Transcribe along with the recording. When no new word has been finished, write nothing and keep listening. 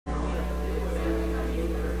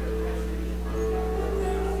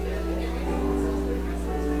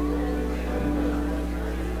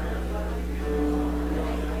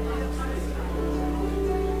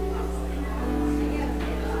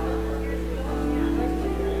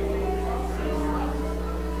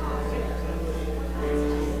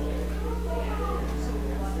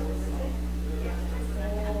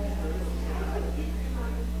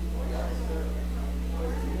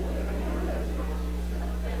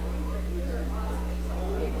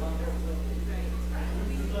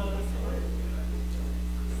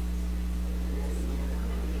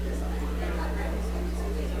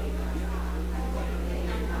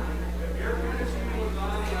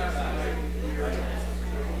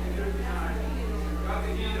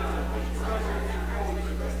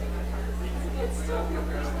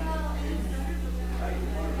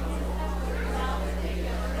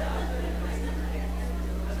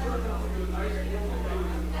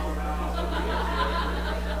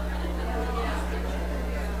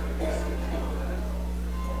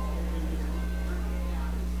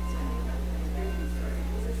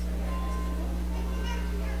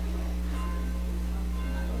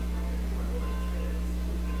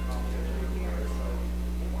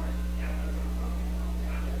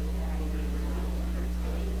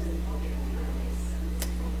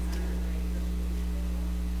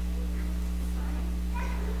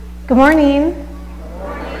Good morning.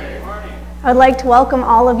 I would like to welcome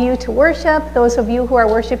all of you to worship, those of you who are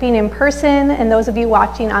worshiping in person and those of you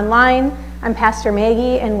watching online. I'm Pastor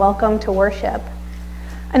Maggie and welcome to worship.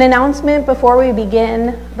 An announcement before we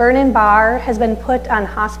begin: Vernon Barr has been put on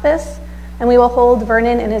hospice and we will hold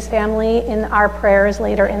Vernon and his family in our prayers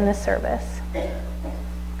later in this service.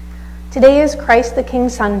 Today is Christ the King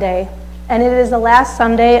Sunday and it is the last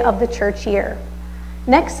Sunday of the church year.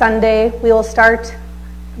 Next Sunday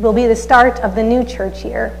will be the start of the new church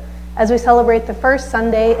year as we celebrate the first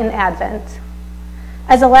Sunday in Advent.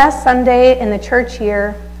 As the last Sunday in the church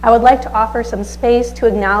year, I would like to offer some space to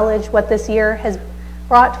acknowledge what this year has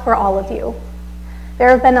brought for all of you. There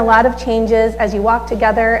have been a lot of changes as you walk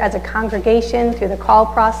together as a congregation through the call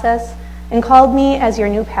process and called me as your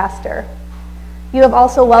new pastor. You have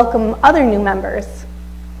also welcomed other new members,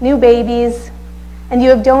 new babies, and you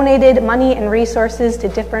have donated money and resources to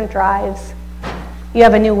different drives. You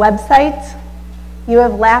have a new website. You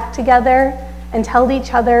have laughed together and held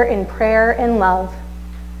each other in prayer and love.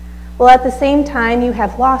 While at the same time you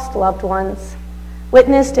have lost loved ones,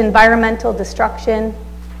 witnessed environmental destruction,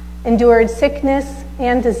 endured sickness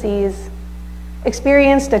and disease,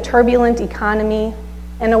 experienced a turbulent economy,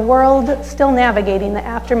 and a world still navigating the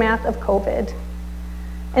aftermath of COVID.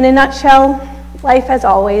 In a nutshell, life as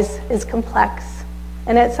always is complex,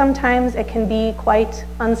 and at sometimes it can be quite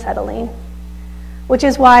unsettling. Which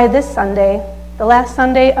is why this Sunday, the last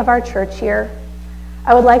Sunday of our church year,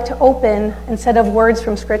 I would like to open, instead of words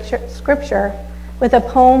from Scripture, with a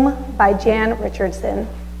poem by Jan Richardson,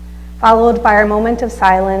 followed by our moment of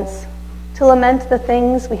silence to lament the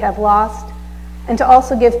things we have lost and to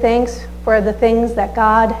also give thanks for the things that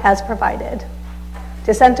God has provided,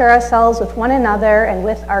 to center ourselves with one another and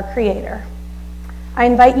with our Creator. I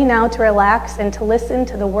invite you now to relax and to listen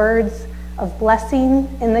to the words of blessing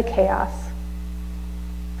in the chaos.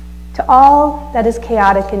 To all that is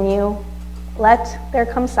chaotic in you, let there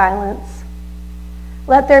come silence.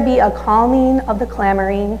 Let there be a calming of the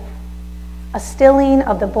clamoring, a stilling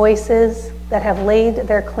of the voices that have laid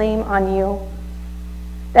their claim on you,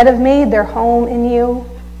 that have made their home in you,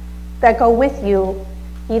 that go with you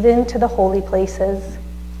even to the holy places,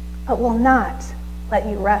 but will not let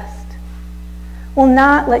you rest, will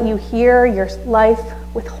not let you hear your life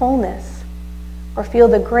with wholeness or feel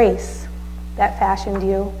the grace that fashioned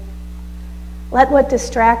you. Let what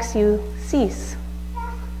distracts you cease.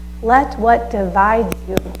 Let what divides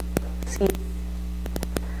you cease.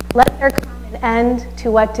 Let there come an end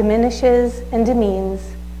to what diminishes and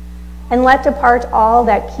demeans, and let depart all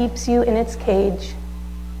that keeps you in its cage.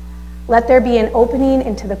 Let there be an opening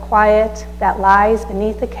into the quiet that lies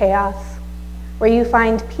beneath the chaos, where you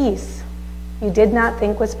find peace you did not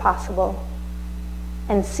think was possible,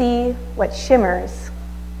 and see what shimmers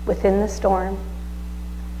within the storm.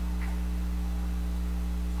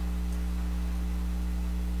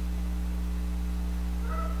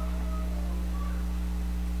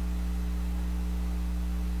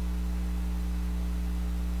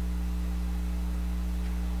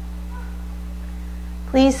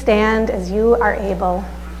 Please stand as you are able.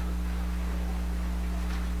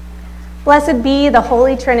 Blessed be the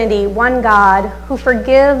Holy Trinity, one God, who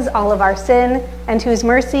forgives all of our sin and whose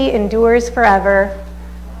mercy endures forever.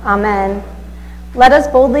 Amen. Let us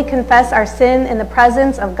boldly confess our sin in the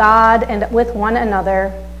presence of God and with one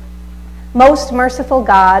another. Most merciful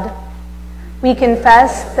God, we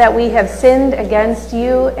confess that we have sinned against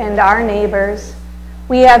you and our neighbors.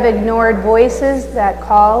 We have ignored voices that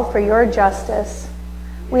call for your justice.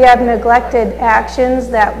 We have neglected actions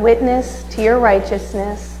that witness to your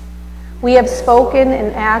righteousness. We have spoken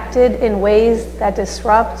and acted in ways that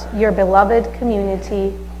disrupt your beloved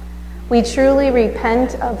community. We truly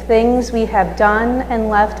repent of things we have done and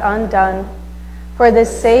left undone. For the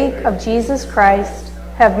sake of Jesus Christ,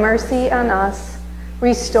 have mercy on us.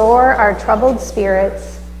 Restore our troubled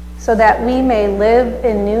spirits so that we may live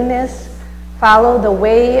in newness, follow the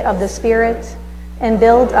way of the Spirit, and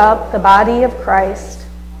build up the body of Christ.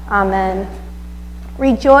 Amen.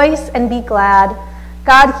 Rejoice and be glad.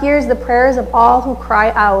 God hears the prayers of all who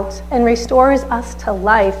cry out and restores us to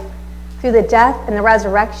life through the death and the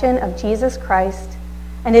resurrection of Jesus Christ.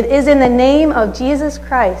 And it is in the name of Jesus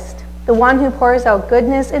Christ, the one who pours out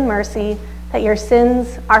goodness and mercy, that your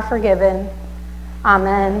sins are forgiven.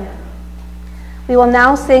 Amen. We will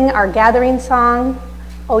now sing our gathering song,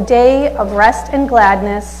 O Day of Rest and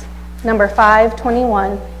Gladness, number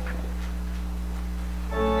 521.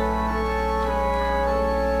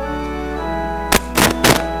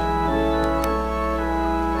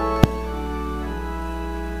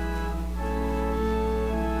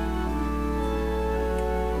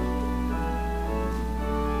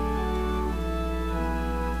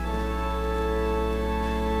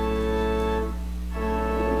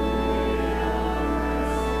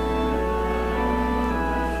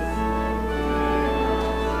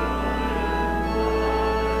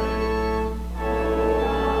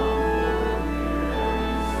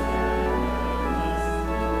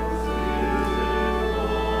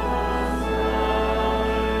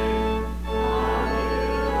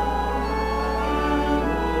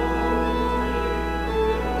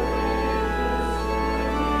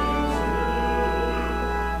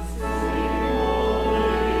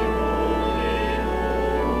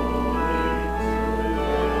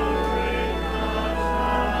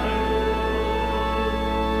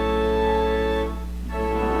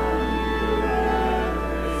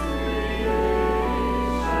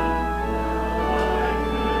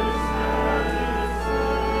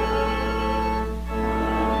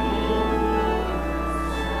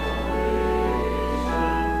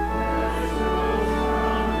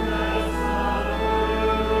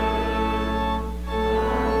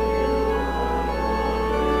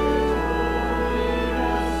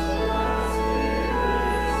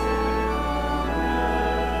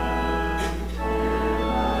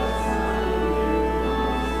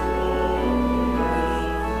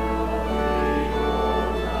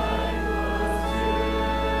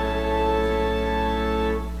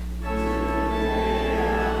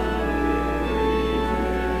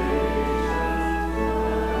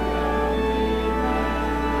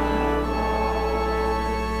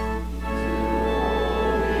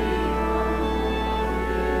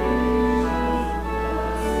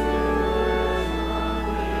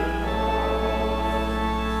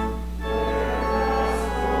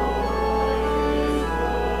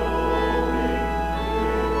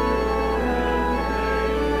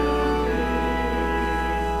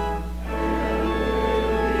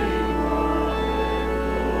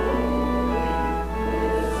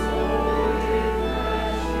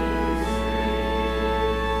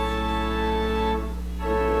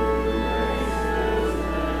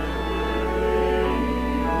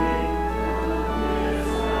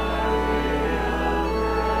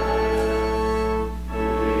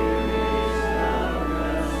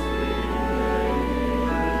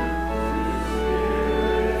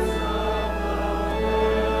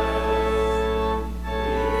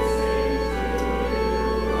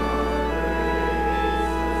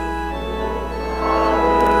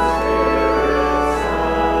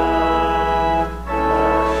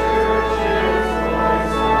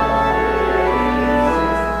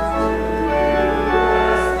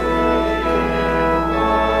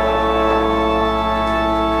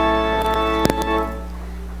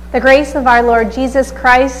 The grace of our Lord Jesus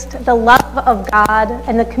Christ, the love of God,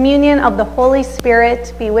 and the communion of the Holy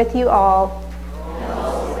Spirit be with you all.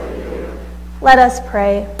 Let us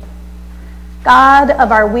pray. God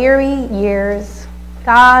of our weary years,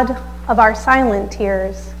 God of our silent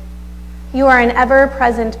tears, you are an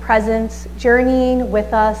ever-present presence, journeying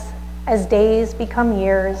with us as days become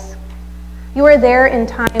years. You are there in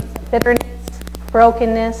times of bitterness,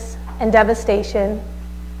 brokenness, and devastation.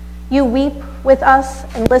 You weep with us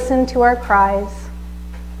and listen to our cries.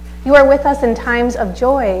 You are with us in times of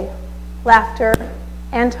joy, laughter,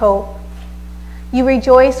 and hope. You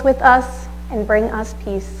rejoice with us and bring us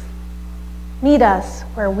peace. Meet us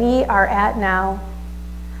where we are at now,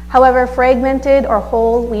 however fragmented or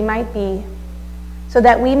whole we might be, so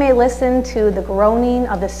that we may listen to the groaning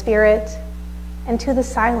of the Spirit and to the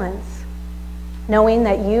silence, knowing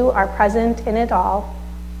that you are present in it all.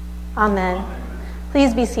 Amen.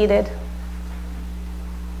 Please be seated.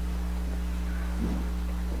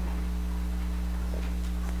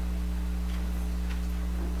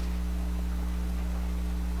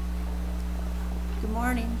 Good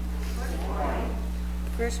morning.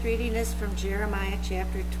 First reading is from Jeremiah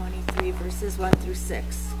chapter 23, verses 1 through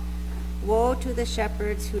 6. Woe to the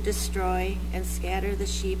shepherds who destroy and scatter the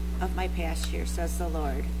sheep of my pasture, says the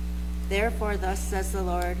Lord. Therefore thus says the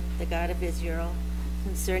Lord, the God of Israel,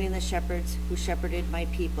 concerning the shepherds who shepherded my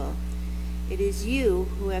people. It is you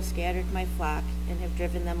who have scattered my flock and have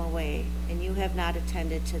driven them away, and you have not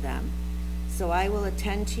attended to them. So I will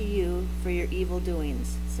attend to you for your evil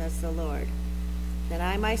doings, says the Lord. Then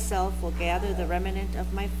I myself will gather the remnant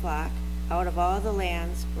of my flock out of all the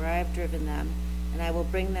lands where I have driven them, and I will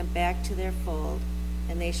bring them back to their fold,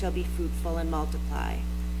 and they shall be fruitful and multiply.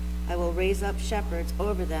 I will raise up shepherds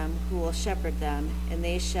over them who will shepherd them, and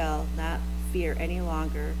they shall not fear any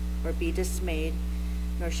longer or be dismayed,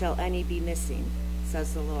 nor shall any be missing,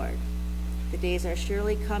 says the Lord. The days are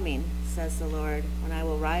surely coming, says the Lord, when I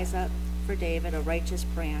will rise up for David a righteous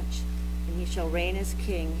branch, and he shall reign as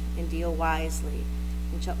king and deal wisely,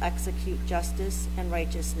 and shall execute justice and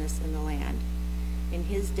righteousness in the land. In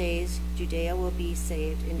his days Judea will be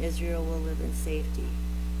saved, and Israel will live in safety.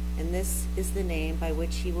 And this is the name by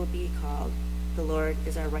which he will be called. The Lord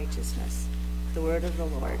is our righteousness. The word of the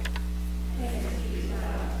Lord.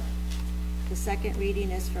 The second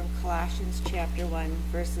reading is from Colossians chapter 1,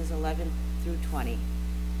 verses 11 through 20.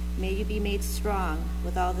 May you be made strong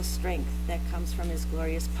with all the strength that comes from his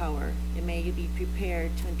glorious power, and may you be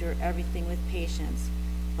prepared to endure everything with patience,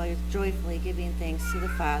 while you're joyfully giving thanks to the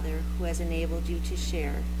Father who has enabled you to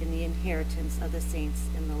share in the inheritance of the saints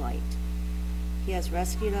in the light. He has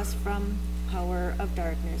rescued us from the power of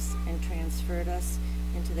darkness and transferred us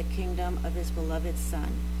into the kingdom of his beloved Son,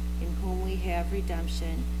 in whom we have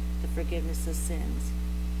redemption, the forgiveness of sins.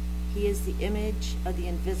 He is the image of the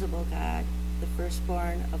invisible God, the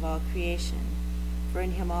firstborn of all creation. For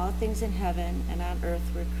in him all things in heaven and on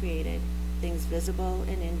earth were created, things visible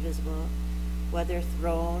and invisible, whether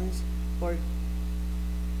thrones or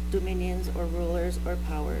dominions or rulers or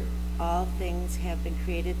power. All things have been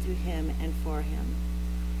created through him and for him.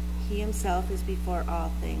 He himself is before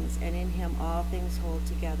all things, and in him all things hold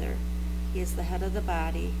together. He is the head of the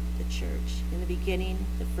body, the church, in the beginning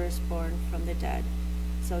the firstborn from the dead,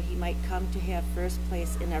 so he might come to have first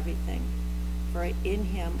place in everything. For in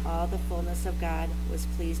him all the fullness of God was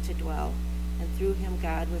pleased to dwell, and through him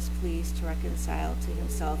God was pleased to reconcile to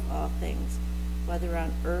himself all things, whether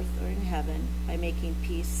on earth or in heaven, by making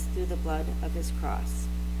peace through the blood of his cross.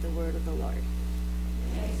 The word of the Lord.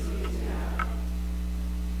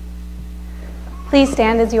 Please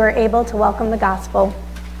stand as you are able to welcome the gospel.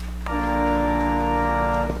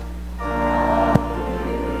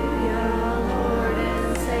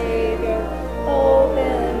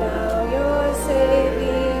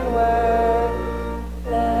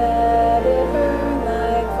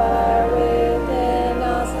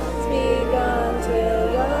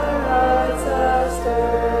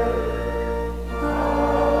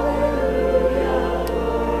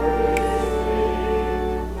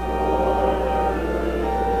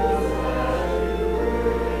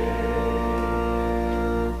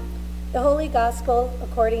 Gospel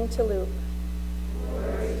according to Luke.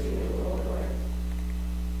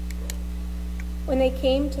 When they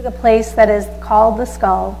came to the place that is called the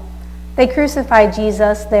Skull, they crucified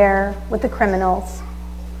Jesus there with the criminals,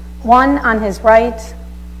 one on his right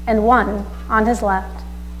and one on his left.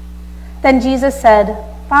 Then Jesus said,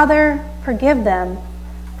 "Father, forgive them,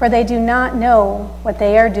 for they do not know what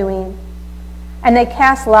they are doing." And they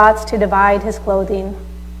cast lots to divide his clothing.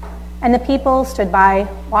 And the people stood by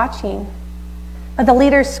watching. But the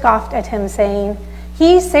leaders scoffed at him, saying,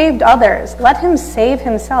 "He saved others. Let him save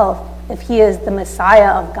himself, if he is the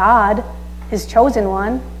Messiah of God, his chosen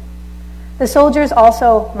one." The soldiers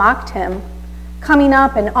also mocked him, coming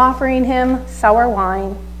up and offering him sour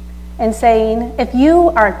wine, and saying, "If you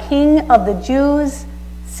are king of the Jews,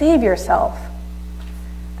 save yourself."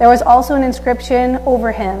 There was also an inscription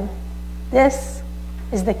over him, "This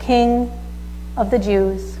is the King of the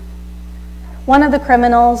Jews." One of the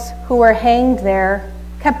criminals who were hanged there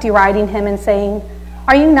kept deriding him and saying,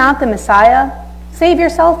 "Are you not the Messiah? Save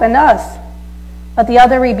yourself and us." But the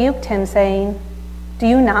other rebuked him, saying, "Do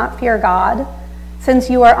you not fear God, since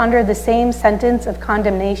you are under the same sentence of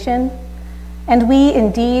condemnation? And we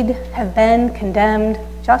indeed have been condemned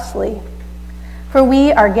justly, for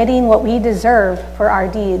we are getting what we deserve for our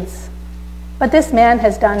deeds. But this man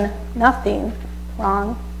has done nothing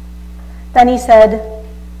wrong." Then he said,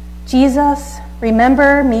 "Jesus,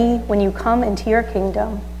 remember me when you come into your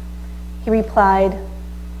kingdom." He replied,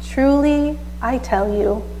 "Truly, I tell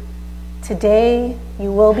you, today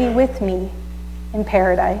you will be with me in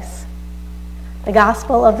paradise." The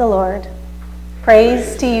gospel of the Lord.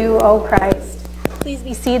 Praise to you, O Christ. Please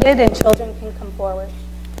be seated and children can come forward.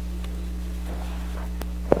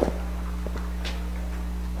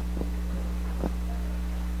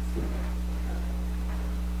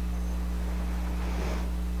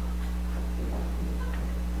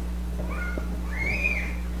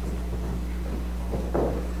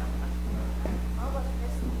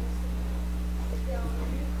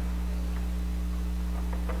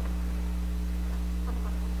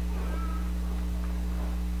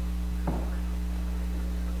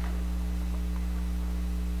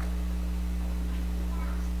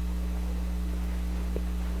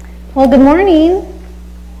 Well, good morning.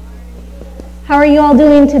 How are you all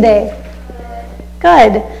doing today?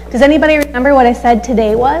 Good. Does anybody remember what I said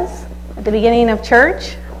today was at the beginning of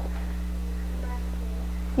church?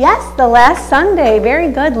 Yes, the last Sunday.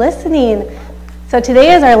 Very good listening. So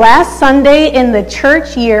today is our last Sunday in the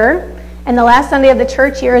church year, and the last Sunday of the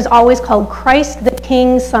church year is always called Christ the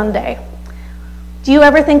King Sunday. Do you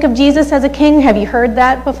ever think of Jesus as a king? Have you heard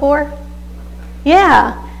that before?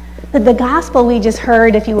 Yeah. The gospel we just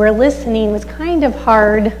heard, if you were listening, was kind of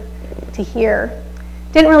hard to hear.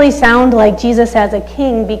 Didn't really sound like Jesus as a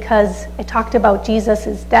king because it talked about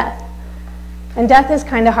Jesus' death. And death is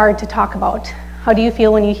kind of hard to talk about. How do you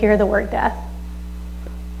feel when you hear the word death?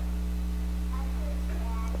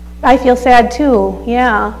 I feel sad too,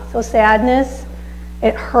 yeah. So sadness,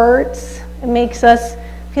 it hurts, it makes us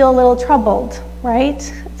feel a little troubled, right?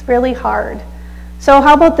 It's really hard. So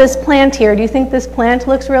how about this plant here? Do you think this plant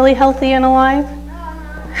looks really healthy and alive?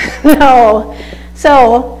 No.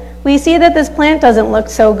 So we see that this plant doesn't look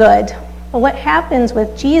so good. But what happens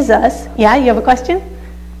with Jesus? Yeah, you have a question?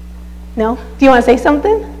 No? Do you want to say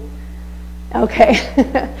something? Okay.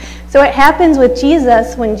 So what happens with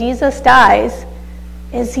Jesus when Jesus dies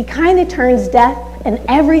is he kind of turns death and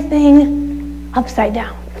everything upside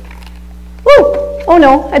down. Woo! Oh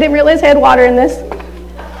no, I didn't realize I had water in this.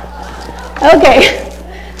 Okay,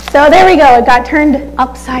 so there we go. It got turned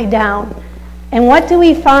upside down. And what do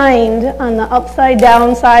we find on the upside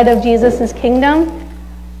down side of Jesus' kingdom?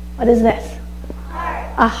 What is this?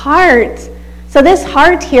 Heart. A heart. So this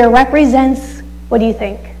heart here represents, what do you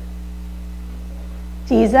think?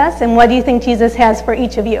 Jesus. And what do you think Jesus has for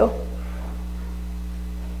each of you?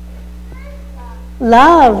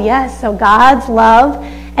 Love, yes. So God's love.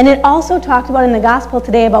 And it also talked about in the gospel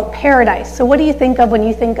today about paradise. So what do you think of when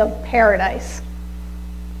you think of paradise?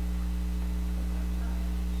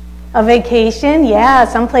 A vacation, yeah,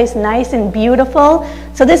 someplace nice and beautiful.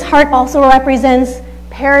 So this heart also represents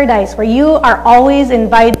paradise, where you are always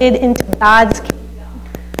invited into God's kingdom.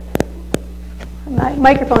 My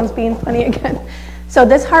microphone's being funny again. So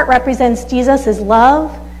this heart represents Jesus'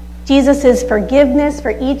 love, Jesus' forgiveness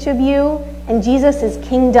for each of you, and Jesus'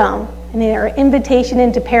 kingdom. And our invitation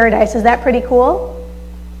into paradise. Is that pretty cool?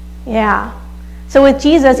 Yeah. So with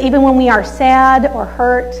Jesus, even when we are sad or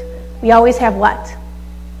hurt, we always have what?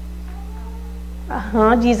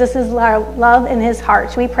 Jesus' love in his heart.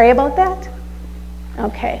 Should we pray about that?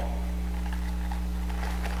 Okay.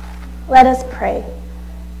 Let us pray.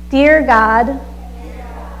 Dear God,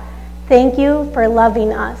 thank you for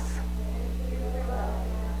loving us.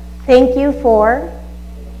 Thank you for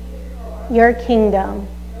your kingdom,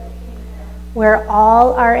 where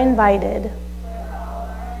all are invited,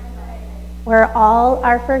 where all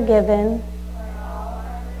are forgiven,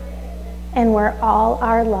 and where all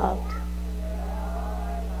are loved.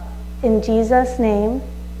 In Jesus' name,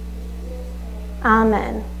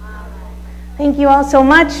 amen. Thank you all so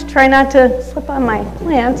much. Try not to slip on my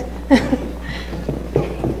plant. I have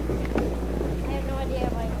no idea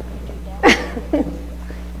why you do that.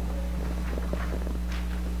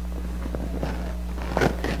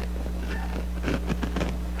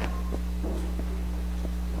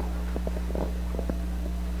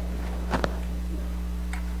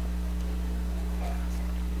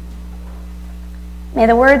 May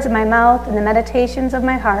the words of my mouth and the meditations of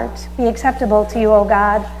my heart be acceptable to you, O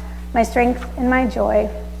God, my strength and my joy.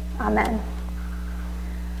 Amen.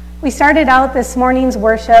 We started out this morning's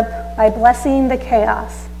worship by blessing the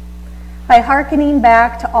chaos, by hearkening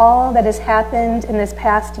back to all that has happened in this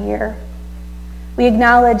past year. We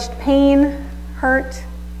acknowledged pain, hurt,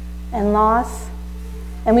 and loss,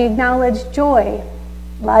 and we acknowledged joy,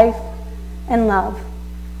 life, and love,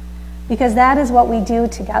 because that is what we do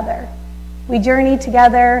together. We journey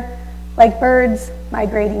together like birds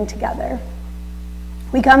migrating together.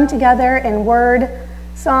 We come together in word,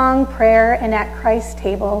 song, prayer, and at Christ's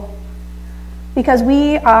table because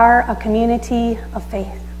we are a community of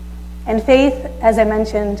faith. And faith, as I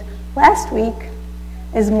mentioned last week,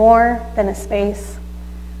 is more than a space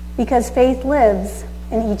because faith lives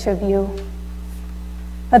in each of you.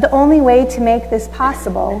 But the only way to make this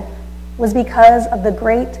possible was because of the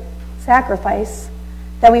great sacrifice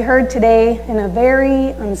that we heard today in a very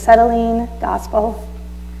unsettling gospel.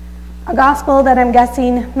 A gospel that I'm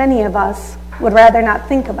guessing many of us would rather not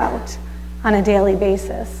think about on a daily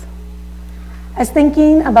basis. As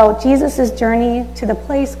thinking about Jesus' journey to the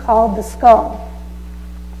place called the skull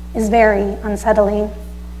is very unsettling.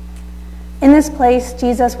 In this place,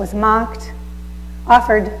 Jesus was mocked,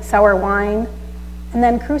 offered sour wine, and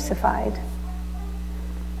then crucified.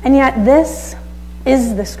 And yet this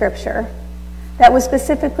is the scripture that was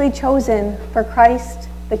specifically chosen for Christ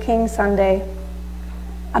the King Sunday,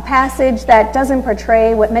 a passage that doesn't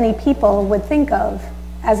portray what many people would think of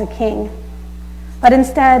as a king, but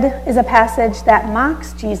instead is a passage that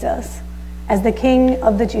mocks Jesus as the King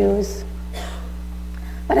of the Jews.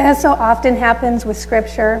 But as so often happens with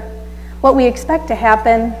Scripture, what we expect to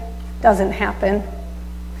happen doesn't happen.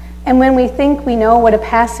 And when we think we know what a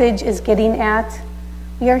passage is getting at,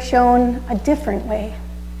 we are shown a different way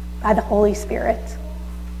by the Holy Spirit.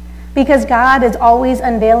 Because God is always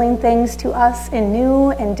unveiling things to us in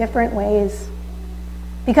new and different ways.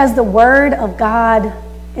 Because the Word of God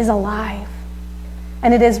is alive,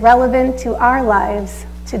 and it is relevant to our lives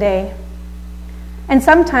today. And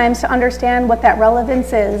sometimes to understand what that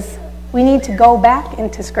relevance is, we need to go back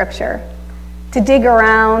into Scripture, to dig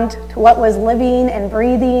around to what was living and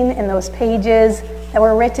breathing in those pages that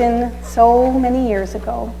were written so many years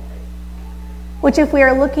ago. Which, if we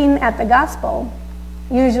are looking at the gospel,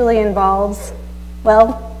 usually involves,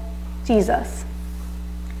 well, Jesus.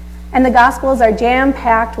 And the Gospels are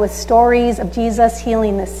jam-packed with stories of Jesus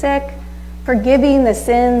healing the sick, forgiving the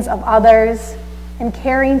sins of others, and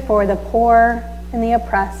caring for the poor and the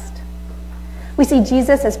oppressed. We see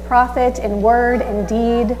Jesus as prophet in word and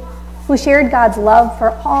deed, who shared God's love for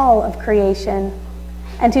all of creation,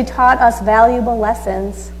 and who taught us valuable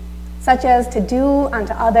lessons, such as to do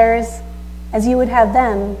unto others as you would have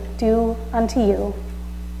them do unto you.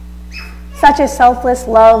 Such a selfless,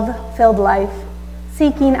 love-filled life,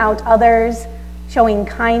 seeking out others, showing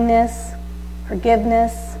kindness,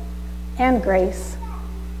 forgiveness, and grace.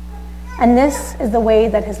 And this is the way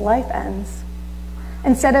that his life ends.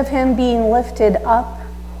 Instead of him being lifted up,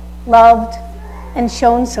 loved, and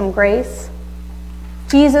shown some grace,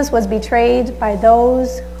 Jesus was betrayed by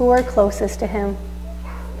those who were closest to him.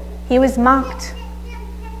 He was mocked,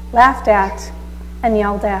 laughed at, and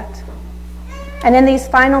yelled at. And in these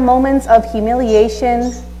final moments of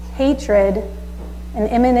humiliation, hatred, and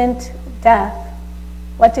imminent death,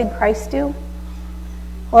 what did Christ do?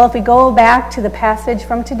 Well, if we go back to the passage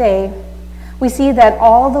from today, we see that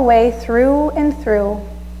all the way through and through,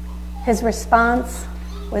 his response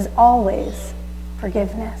was always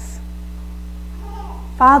forgiveness.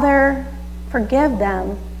 Father, forgive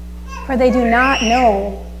them, for they do not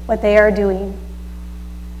know what they are doing.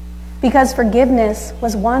 Because forgiveness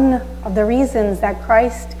was one of the reasons that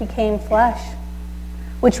Christ became flesh,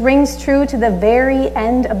 which rings true to the very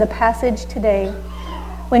end of the passage today,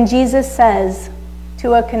 when Jesus says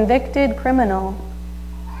to a convicted criminal,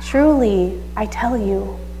 "Truly, I tell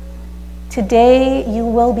you, today you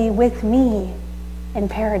will be with me in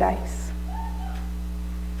paradise."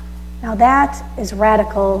 Now that is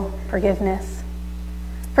radical forgiveness.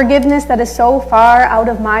 Forgiveness that is so far out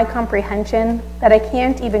of my comprehension that I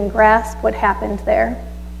can't even grasp what happened there.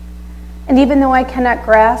 And even though I cannot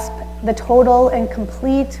grasp the total and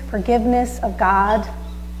complete forgiveness of God,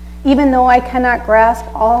 even though I cannot grasp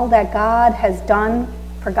all that God has done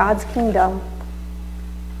for God's kingdom,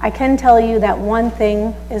 I can tell you that one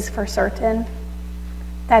thing is for certain,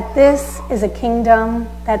 that this is a kingdom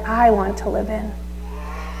that I want to live in.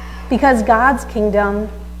 Because God's kingdom,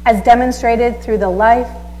 as demonstrated through the life,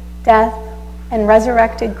 death, and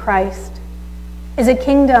resurrected Christ, is a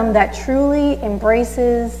kingdom that truly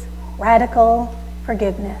embraces radical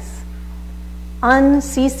forgiveness,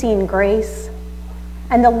 unceasing grace,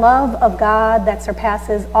 and the love of God that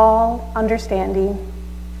surpasses all understanding.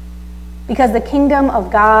 Because the kingdom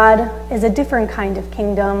of God is a different kind of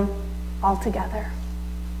kingdom altogether.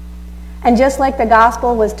 And just like the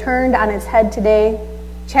gospel was turned on its head today,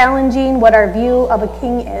 challenging what our view of a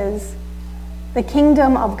king is, the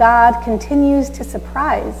kingdom of God continues to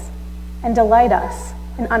surprise and delight us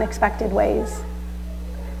in unexpected ways.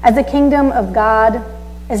 As the kingdom of God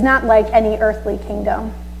is not like any earthly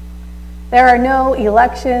kingdom. There are no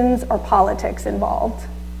elections or politics involved.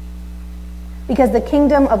 Because the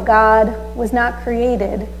kingdom of God was not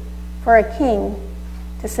created for a king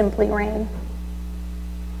to simply reign.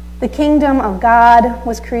 The kingdom of God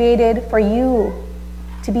was created for you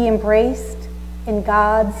to be embraced in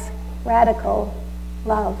God's radical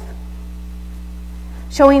love.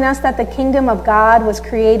 Showing us that the kingdom of God was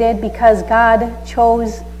created because God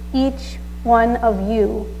chose each one of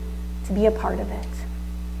you to be a part of it.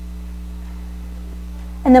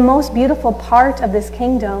 And the most beautiful part of this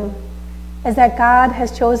kingdom is that God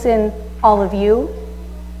has chosen all of you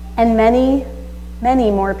and many, many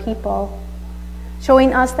more people,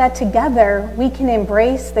 showing us that together we can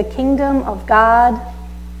embrace the kingdom of God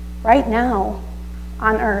right now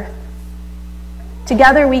on earth.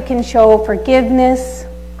 Together we can show forgiveness,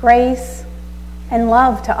 grace, and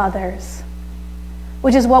love to others,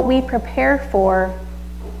 which is what we prepare for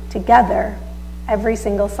together every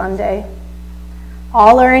single Sunday.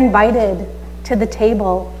 All are invited to the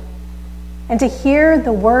table and to hear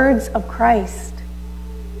the words of Christ.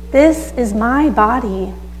 This is my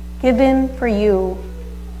body given for you.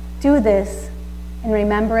 Do this in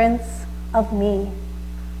remembrance of me.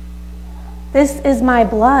 This is my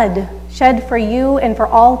blood shed for you and for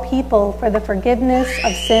all people for the forgiveness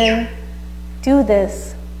of sin. Do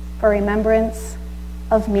this for remembrance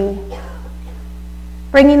of me.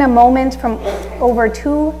 Bringing a moment from over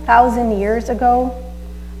 2,000 years ago,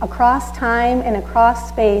 across time and across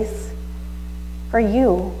space, for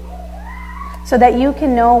you, so that you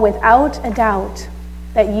can know without a doubt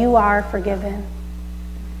that you are forgiven.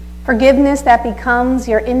 Forgiveness that becomes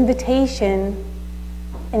your invitation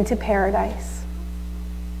into paradise.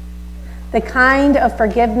 The kind of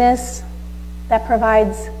forgiveness that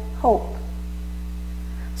provides hope,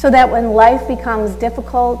 so that when life becomes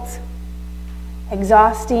difficult,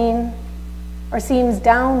 exhausting, or seems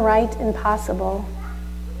downright impossible,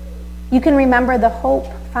 you can remember the hope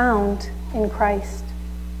found in Christ.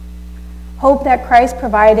 Hope that Christ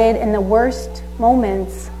provided in the worst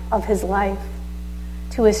moments of his life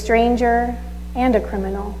to a stranger and a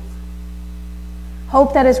criminal.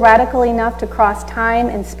 Hope that is radical enough to cross time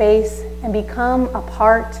and space and become a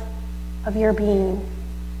part of your being,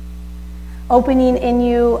 opening in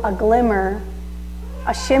you a glimmer,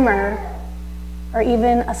 a shimmer, or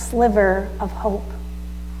even a sliver of hope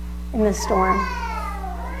in the storm.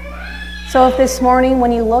 So if this morning,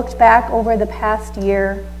 when you looked back over the past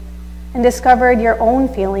year and discovered your own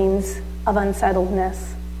feelings of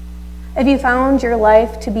unsettledness, if you found your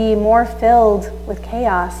life to be more filled with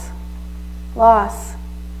chaos, loss,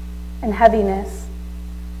 and heaviness,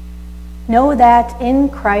 know that in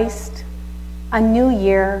Christ, a new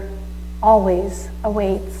year always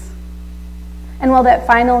awaits. And while that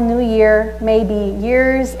final new year may be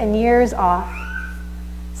years and years off,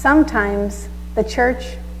 sometimes the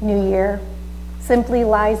church new year simply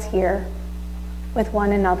lies here with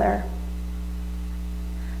one another.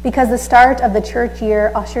 Because the start of the church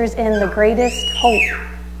year ushers in the greatest hope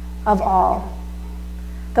of all,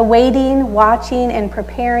 the waiting, watching, and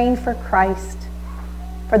preparing for Christ,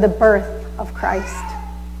 for the birth of Christ.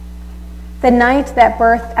 The night that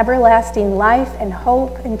birthed everlasting life and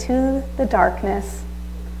hope into the darkness,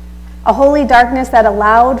 a holy darkness that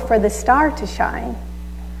allowed for the star to shine,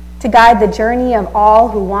 to guide the journey of all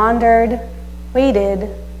who wandered, waited,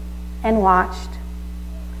 and watched.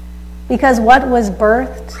 Because what was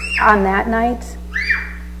birthed on that night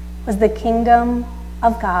was the kingdom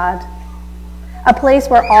of God, a place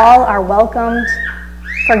where all are welcomed,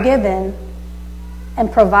 forgiven,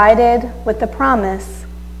 and provided with the promise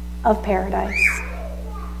of paradise.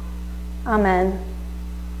 Amen.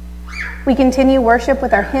 We continue worship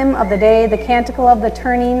with our hymn of the day, the Canticle of the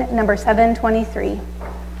Turning, number 723.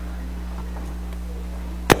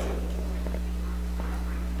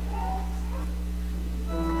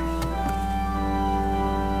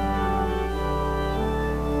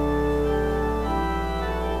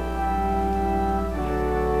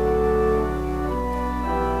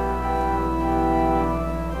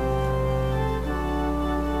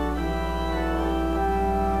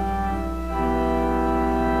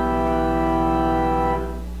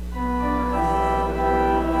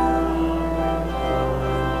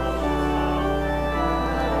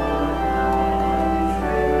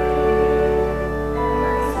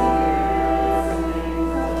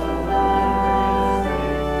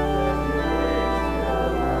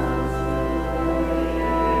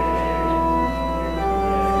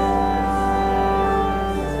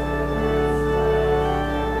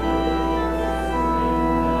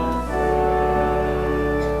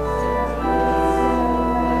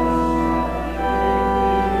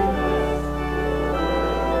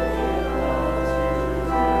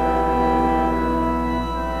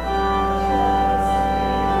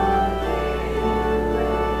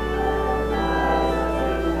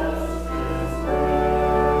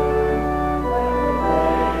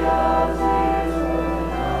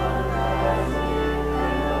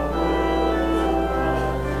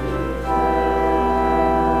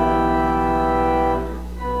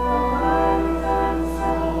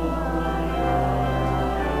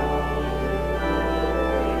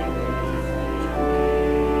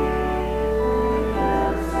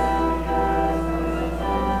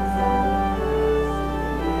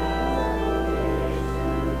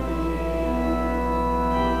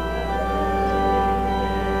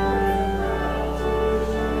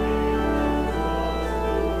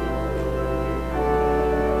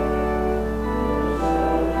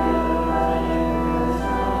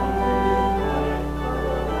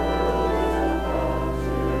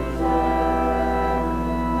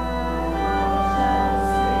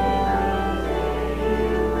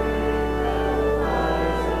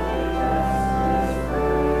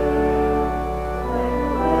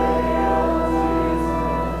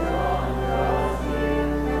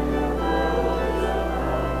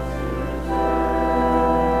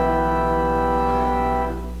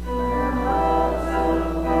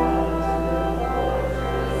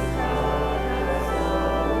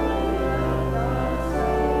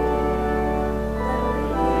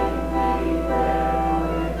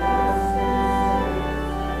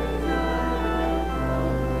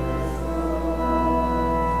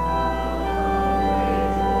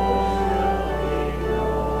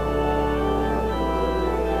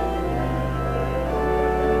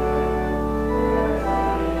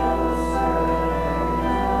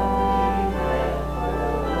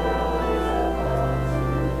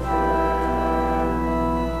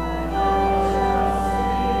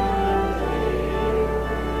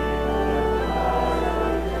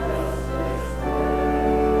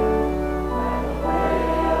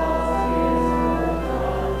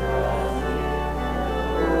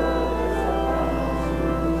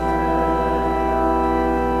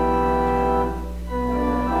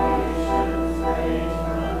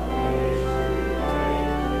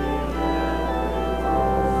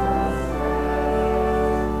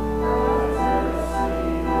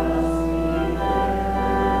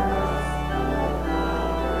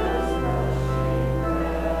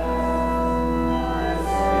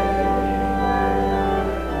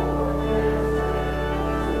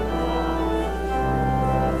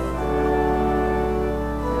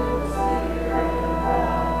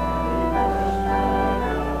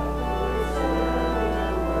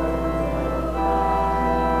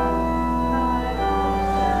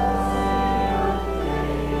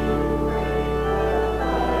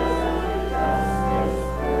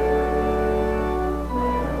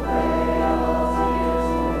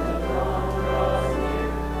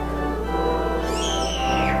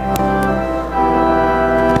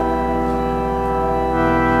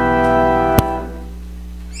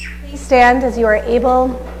 Stand as you are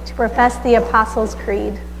able to profess the Apostles'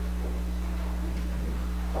 Creed.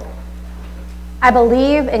 I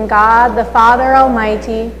believe in God, the Father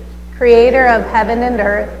Almighty, creator of heaven and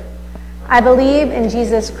earth. I believe in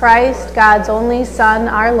Jesus Christ, God's only Son,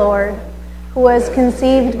 our Lord, who was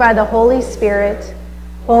conceived by the Holy Spirit,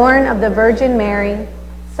 born of the Virgin Mary,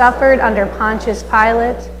 suffered under Pontius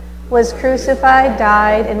Pilate, was crucified,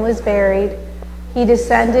 died, and was buried. He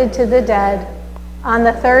descended to the dead. On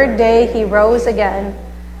the third day he rose again.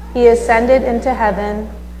 He ascended into heaven.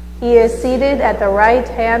 He is seated at the right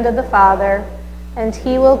hand of the Father, and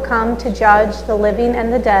he will come to judge the living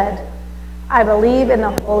and the dead. I believe in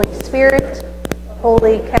the Holy Spirit, the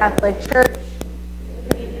Holy Catholic Church, the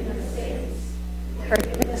communion of saints,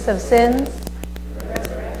 forgiveness of sins, the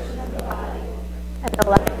resurrection of the body, and the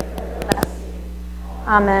life everlasting.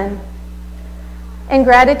 Amen. In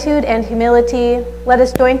gratitude and humility, let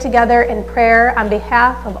us join together in prayer on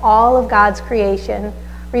behalf of all of God's creation,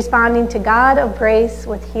 responding to God of grace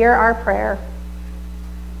with "Hear our prayer."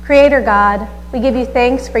 Creator God, we give you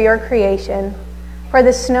thanks for your creation, for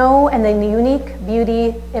the snow and the unique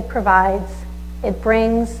beauty it provides, it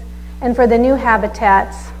brings, and for the new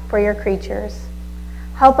habitats for your creatures.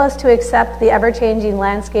 Help us to accept the ever-changing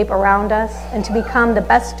landscape around us and to become the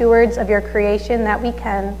best stewards of your creation that we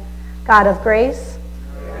can. God of grace,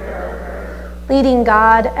 leading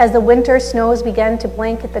God, as the winter snows begin to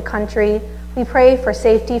blanket the country, we pray for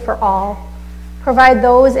safety for all. Provide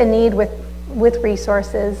those in need with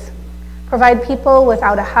resources. Provide people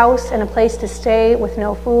without a house and a place to stay with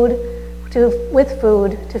no food, with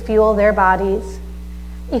food to fuel their bodies.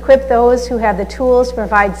 Equip those who have the tools to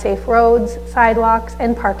provide safe roads, sidewalks,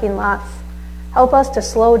 and parking lots. Help us to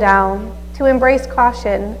slow down, to embrace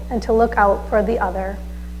caution, and to look out for the other.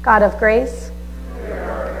 God of grace,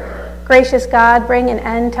 gracious God, bring an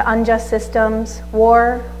end to unjust systems,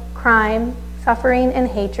 war, crime, suffering, and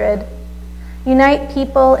hatred. Unite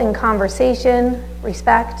people in conversation,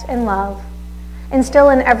 respect, and love. Instill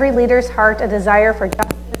in every leader's heart a desire for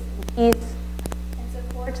justice and peace, and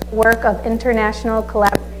support the work of international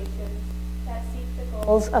collaboration that seek the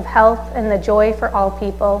goals of health and the joy for all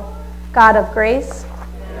people. God of grace,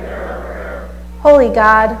 holy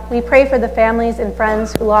God, we pray for the families and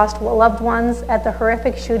friends who lost loved ones at the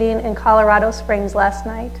horrific shooting in Colorado Springs last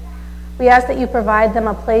night. We ask that you provide them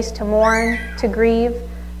a place to mourn, to grieve,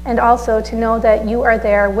 and also to know that you are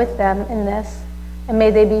there with them in this. And may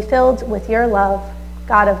they be filled with your love.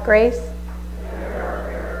 God of grace,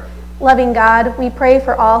 loving God, we pray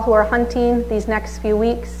for all who are hunting these next few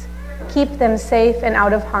weeks. Keep them safe and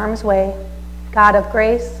out of harm's way. God of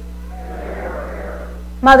grace,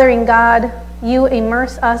 mothering God, you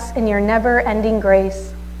immerse us in your never-ending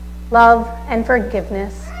grace, love, and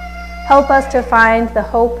forgiveness. Help us to find the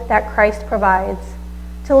hope that Christ provides,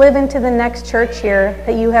 to live into the next church year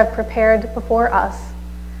that you have prepared before us.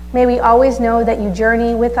 May we always know that you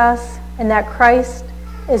journey with us and that Christ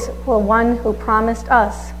is the one who promised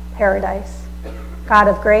us paradise. God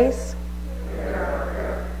of grace,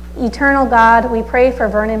 eternal God, we pray for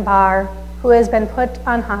Vernon Barr, who has been put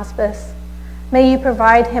on hospice. May you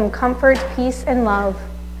provide him comfort, peace, and love.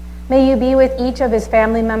 May you be with each of his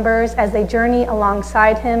family members as they journey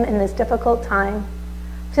alongside him in this difficult time.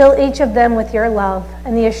 Fill each of them with your love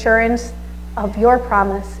and the assurance of your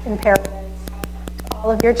promise in paradise to all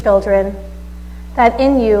of your children, that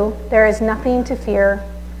in you there is nothing to fear,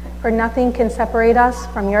 for nothing can separate us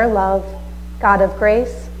from your love. God of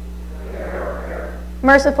grace,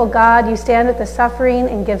 merciful God, you stand with the suffering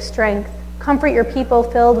and give strength. Comfort your people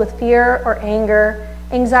filled with fear or anger,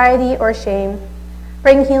 anxiety or shame.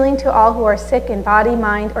 Bring healing to all who are sick in body,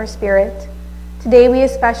 mind, or spirit. Today we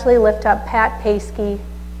especially lift up Pat Paskey,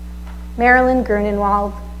 Marilyn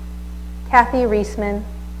Grunenwald, Kathy Reisman,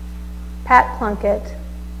 Pat Plunkett,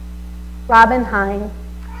 Robin Hine,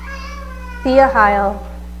 Thea Heil,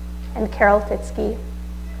 and Carol Fitzke.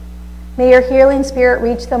 May your healing spirit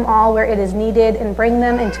reach them all where it is needed and bring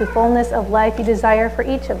them into fullness of life you desire for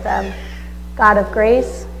each of them. God of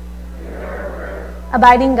grace,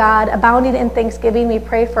 abiding God, abounding in thanksgiving, we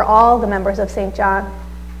pray for all the members of St. John.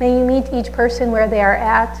 May you meet each person where they are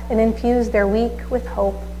at and infuse their week with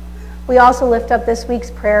hope. We also lift up this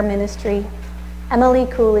week's prayer ministry: Emily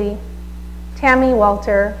Cooley, Tammy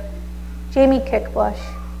Walter, Jamie Kickbush,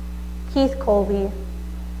 Keith Colby,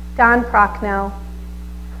 Don Prochnow,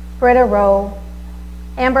 Britta Rowe,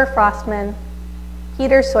 Amber Frostman,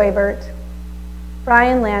 Peter Soybert,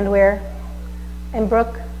 Brian Landwehr, and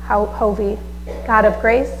Brooke Hovey. God of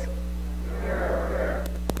grace,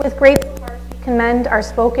 with grateful hearts we commend our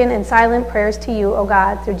spoken and silent prayers to you, O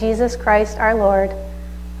God, through Jesus Christ our Lord.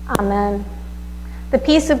 Amen. The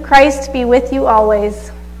peace of Christ be with you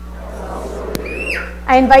always.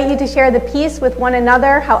 I invite you to share the peace with one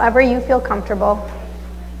another however you feel comfortable.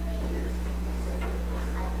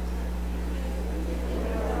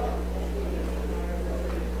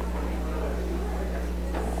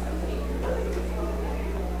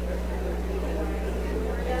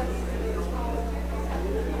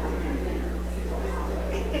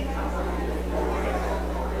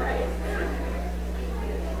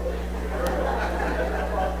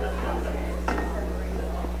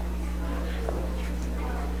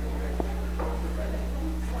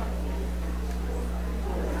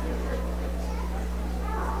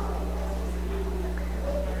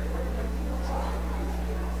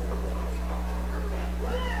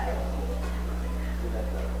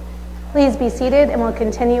 Please be seated and we'll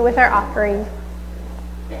continue with our offering.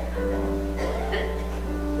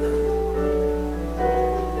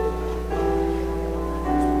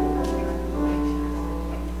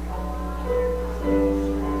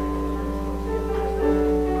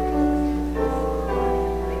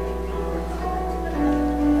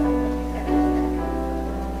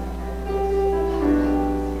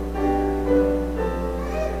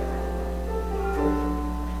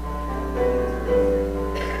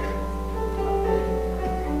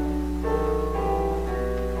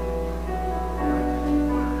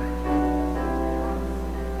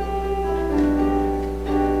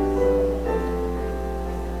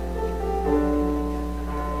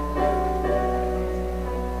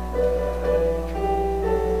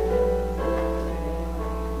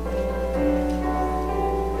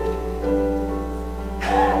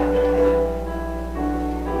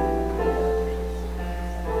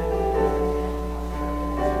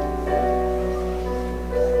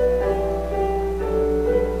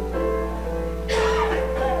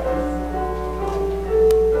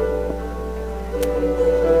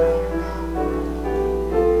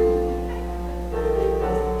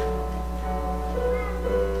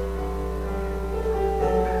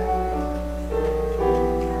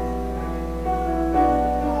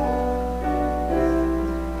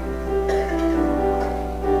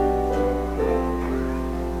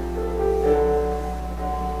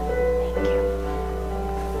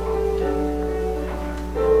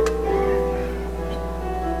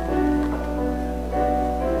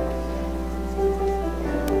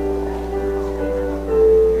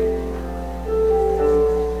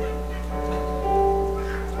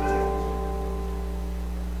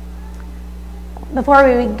 Before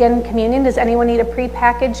we begin communion, does anyone need a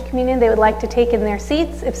pre-packaged communion they would like to take in their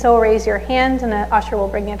seats? If so, raise your hand and an usher will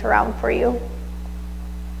bring it around for you.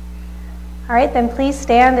 All right, then please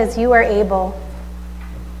stand as you are able.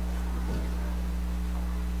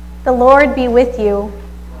 The Lord be with you.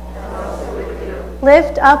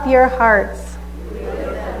 Lift up your hearts.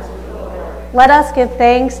 Let us give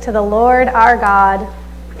thanks to the Lord our God.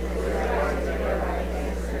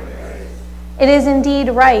 It is indeed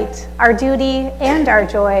right, our duty and our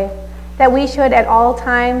joy, that we should at all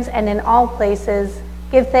times and in all places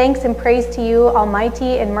give thanks and praise to you,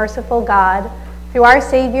 Almighty and merciful God, through our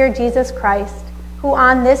Savior Jesus Christ, who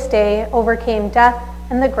on this day overcame death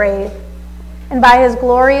and the grave, and by his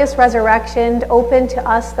glorious resurrection opened to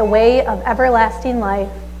us the way of everlasting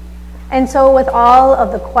life. And so with all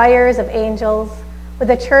of the choirs of angels, with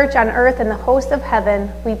the church on earth and the host of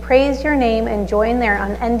heaven, we praise your name and join their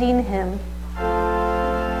unending hymn.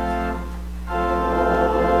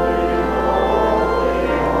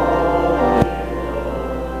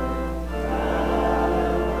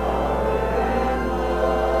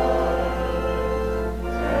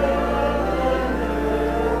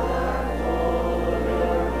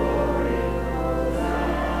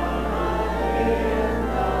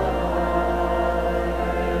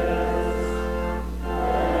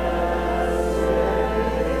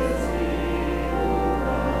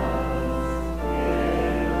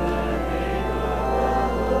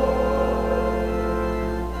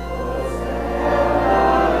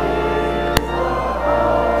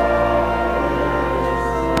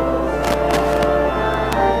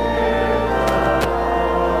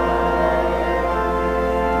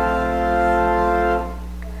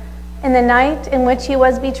 In the night in which he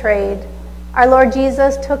was betrayed, our Lord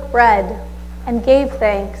Jesus took bread and gave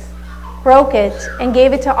thanks, broke it, and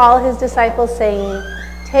gave it to all his disciples, saying,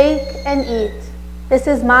 "Take and eat. This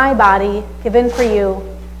is my body given for you.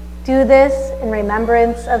 Do this in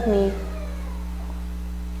remembrance of me."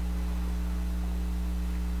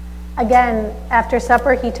 Again, after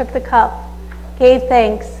supper, he took the cup, gave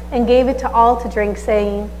thanks, and gave it to all to drink,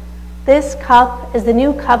 saying, "This cup is the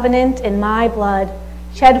new covenant in my blood,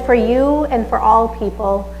 shed for you and for all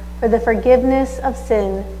people, for the forgiveness of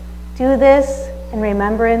sin. Do this in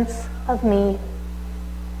remembrance of me.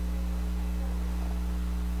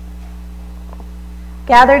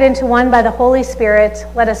 Gathered into one by the Holy Spirit,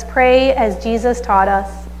 let us pray as Jesus taught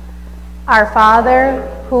us. Our Father,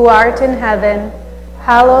 who art in heaven,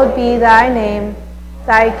 hallowed be thy name.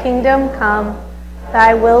 Thy kingdom come,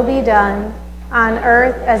 thy will be done, on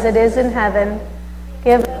earth as it is in heaven.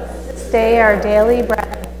 Give us this day our daily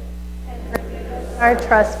bread, and forgive us our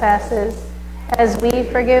trespasses, as we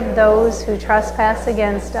forgive those who trespass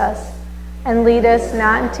against us. And lead us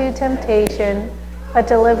not into temptation, but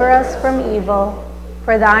deliver us from evil.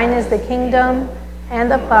 For thine is the kingdom, and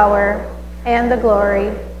the power, and the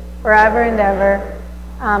glory, forever and ever.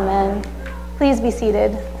 Amen. Please be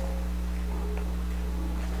seated.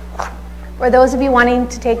 For those of you wanting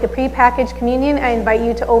to take the prepackaged communion, I invite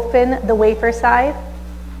you to open the wafer side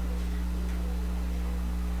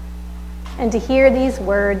and to hear these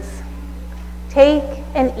words. Take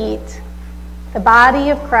and eat, the body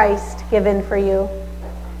of Christ given for you.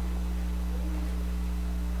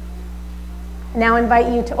 I now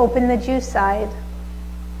invite you to open the juice side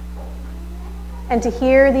and to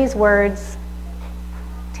hear these words.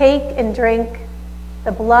 Take and drink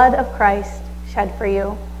the blood of Christ shed for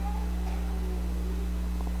you.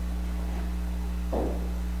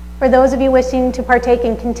 For those of you wishing to partake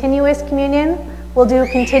in continuous communion, we'll do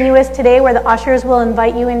continuous today, where the ushers will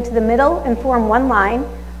invite you into the middle and form one line.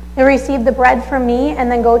 You'll receive the bread from me and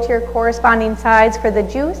then go to your corresponding sides for the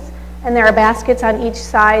juice. And there are baskets on each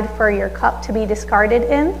side for your cup to be discarded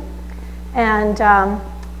in. And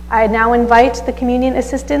I now invite the communion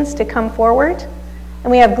assistants to come forward.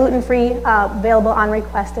 And we have gluten-free available on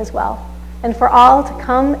request as well. And for all to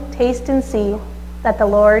come, taste and see that the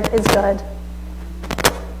Lord is good.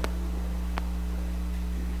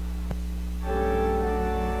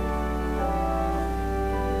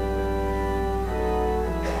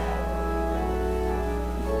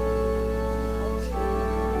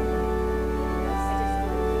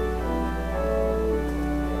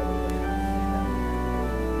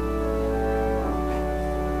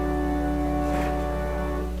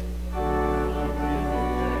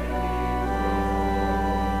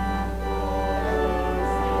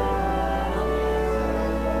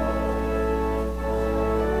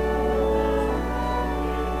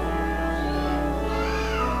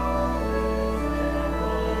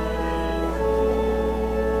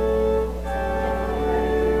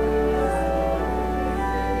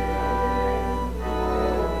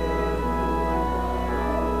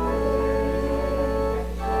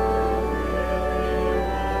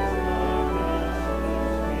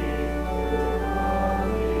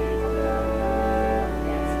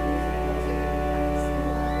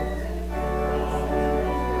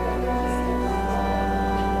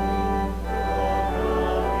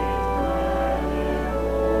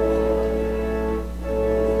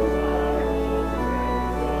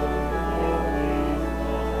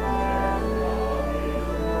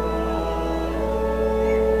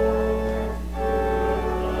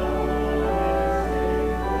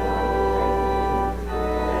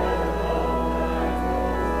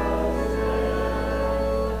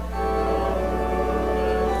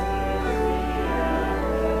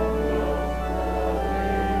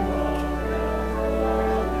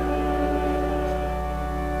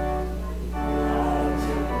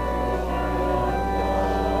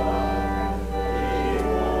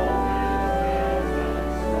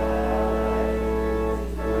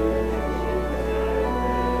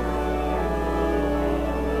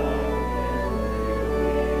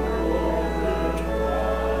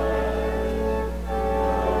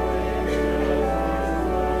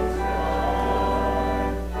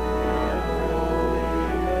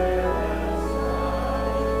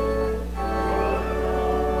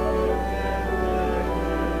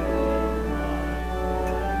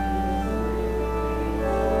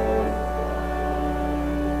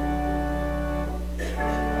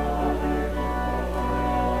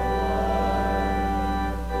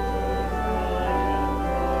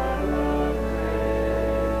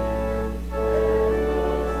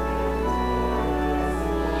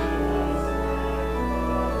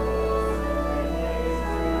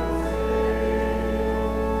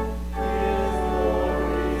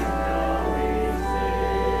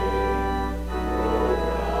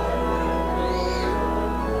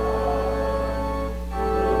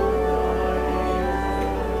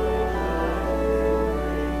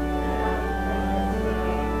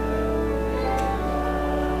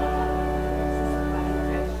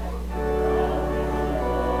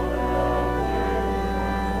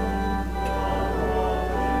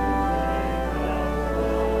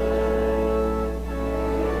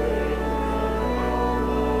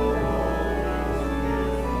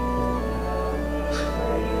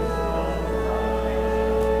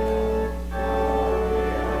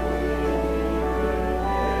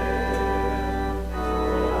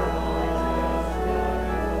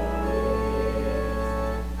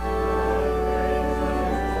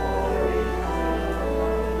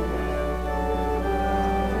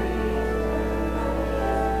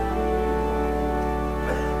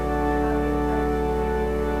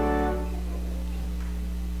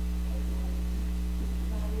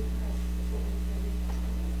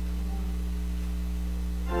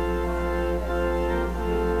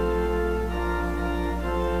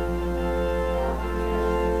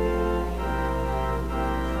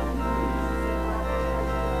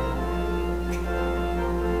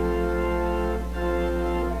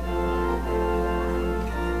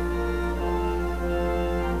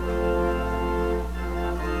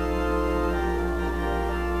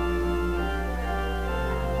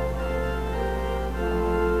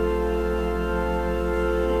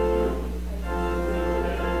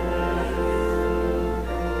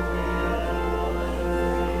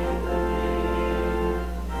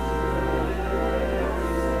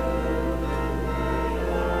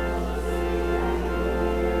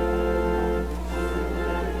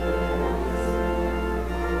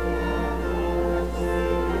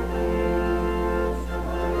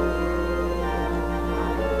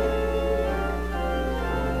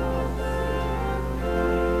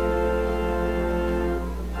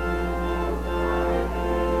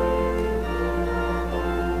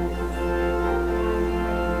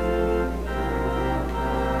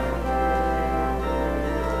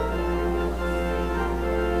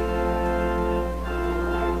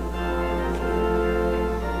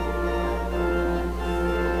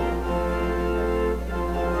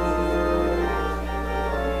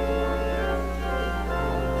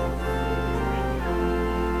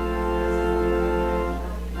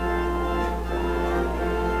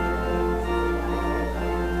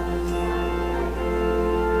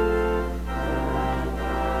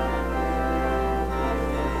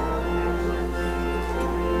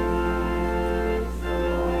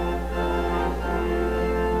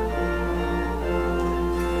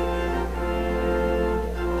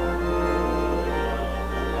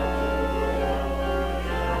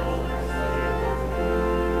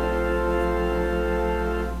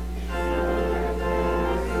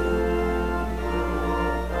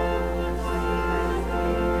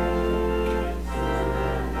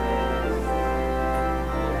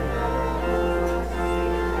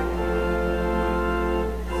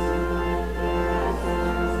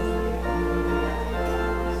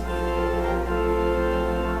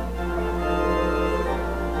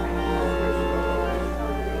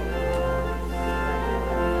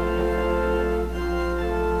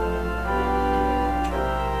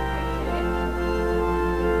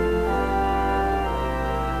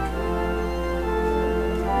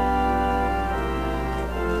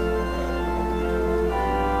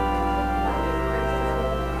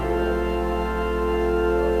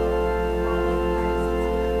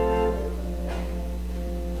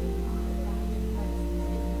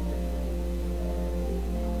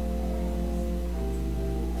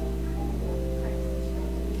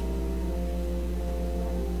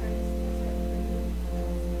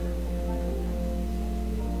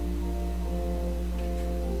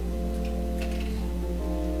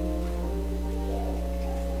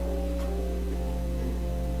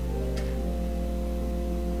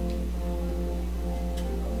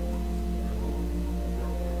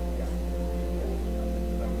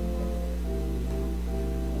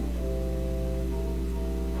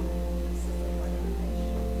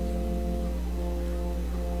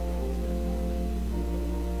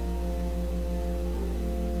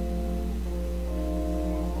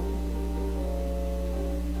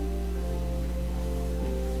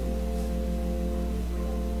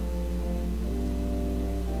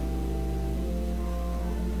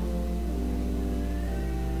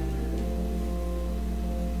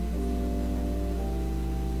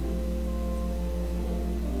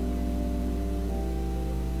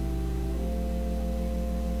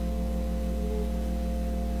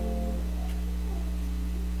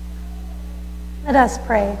 Let us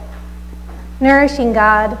pray. Nourishing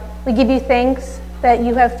God, we give you thanks that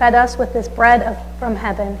you have fed us with this bread from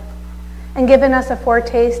heaven and given us a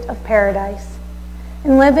foretaste of paradise,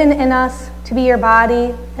 and living in us to be your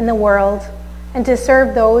body in the world and to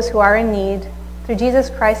serve those who are in need. Through Jesus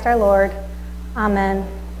Christ our Lord. Amen.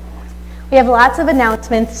 We have lots of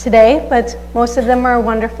announcements today, but most of them are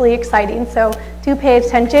wonderfully exciting, so do pay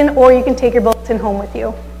attention, or you can take your bulletin home with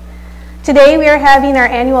you. Today we are having our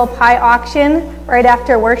annual pie auction right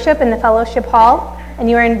after worship in the fellowship hall, and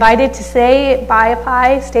you are invited to say buy a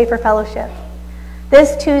pie, stay for fellowship.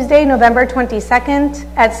 This Tuesday, November 22nd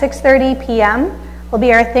at 6:30 p.m. will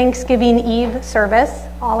be our Thanksgiving Eve service.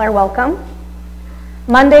 All are welcome.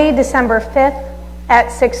 Monday, December 5th at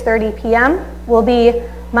 6:30 p.m. will be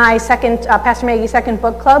Pastor Maggie's second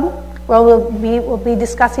book club, where we'll be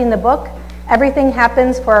discussing the book Everything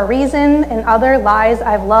Happens for a Reason and Other Lies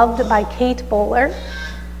I've Loved by Kate Bowler.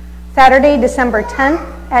 Saturday, December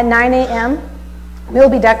 10th at 9 a.m. we'll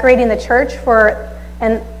be decorating the church for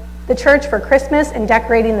Christmas and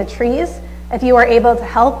decorating the trees. If you are able to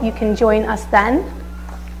help, you can join us then.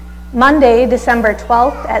 Monday, December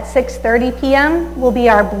 12th at 6:30 p.m. will be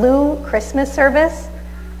our Blue Christmas service.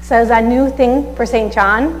 This is a new thing for St.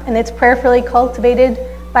 John, and it's prayerfully cultivated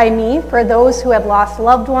by me for those who have lost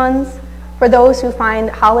loved ones, for those who find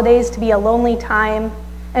holidays to be a lonely time,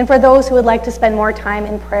 and for those who would like to spend more time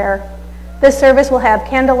in prayer. This service will have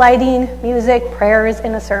candle lighting, music, prayers,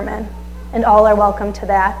 and a sermon, and all are welcome to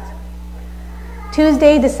that.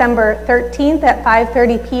 Tuesday, December 13th at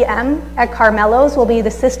 5:30 p.m. at Carmelo's will be the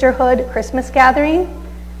Sisterhood Christmas Gathering.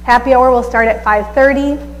 Happy hour will start at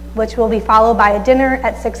 5:30, which will be followed by a dinner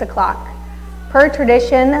at 6 o'clock. Per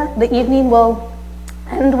tradition, the evening will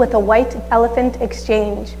end with a white elephant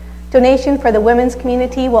exchange. Donation for the women's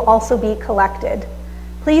community will also be collected.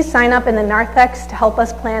 Please sign up in the narthex to help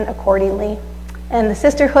us plan accordingly. And the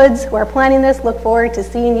sisterhoods who are planning this look forward to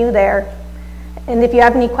seeing you there. And if you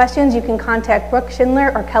have any questions, you can contact Brooke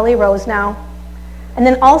Schindler or Kelly Rose now. And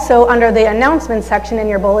then also under the announcements section in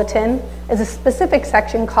your bulletin is a specific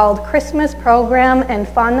section called Christmas Program and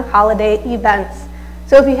Fun Holiday Events.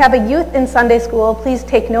 So if you have a youth in Sunday school, please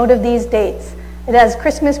take note of these dates. It has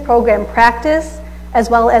Christmas program practice, as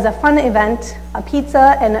well as a fun event, a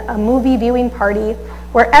pizza and a movie viewing party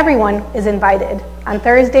where everyone is invited on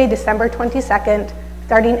Thursday, December 22nd,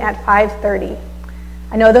 starting at 5:30.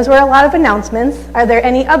 I know those were a lot of announcements. Are there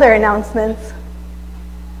any other announcements?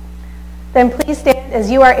 Then please stand as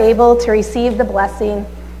you are able to receive the blessing.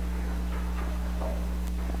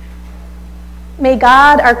 May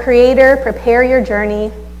God, our Creator, prepare your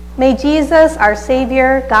journey. May Jesus, our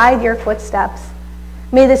Savior, guide your footsteps.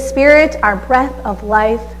 May the Spirit, our breath of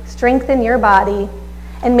life, strengthen your body.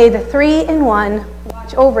 And may the Three-in-One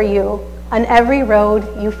watch over you on every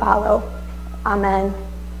road you follow. Amen.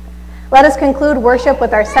 Let us conclude worship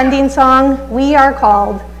with our sending song, We Are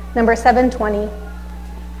Called, number 720.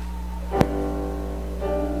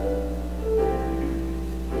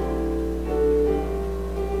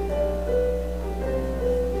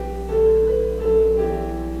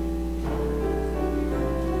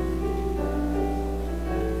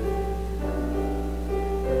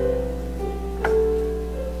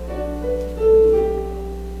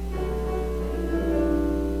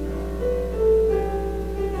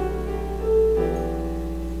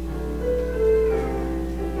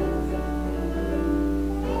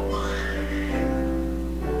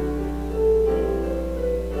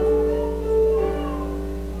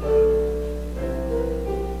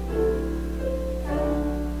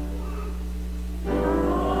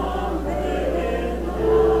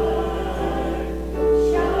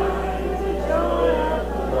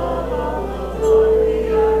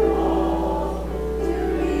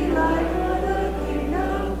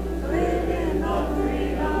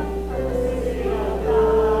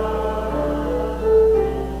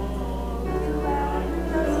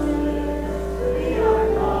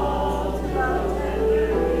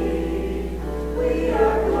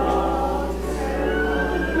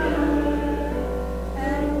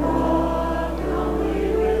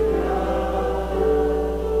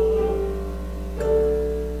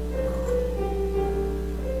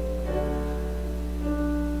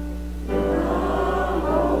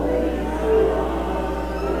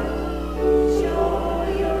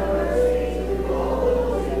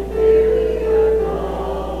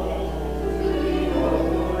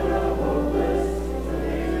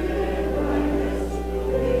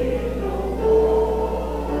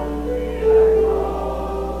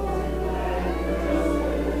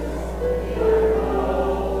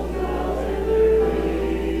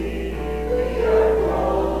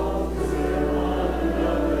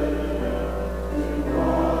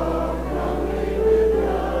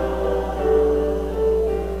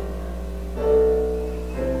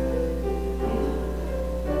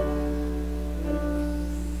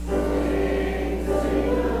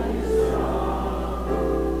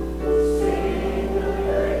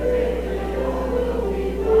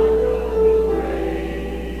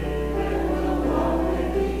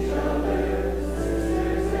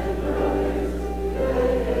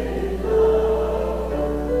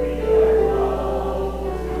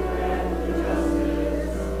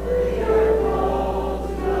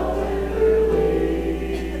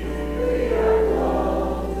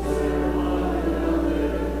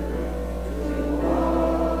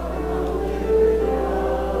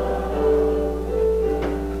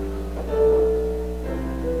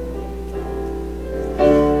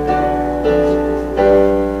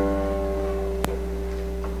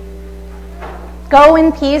 Go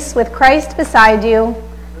in peace with Christ beside you.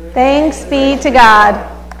 Thanks be to God.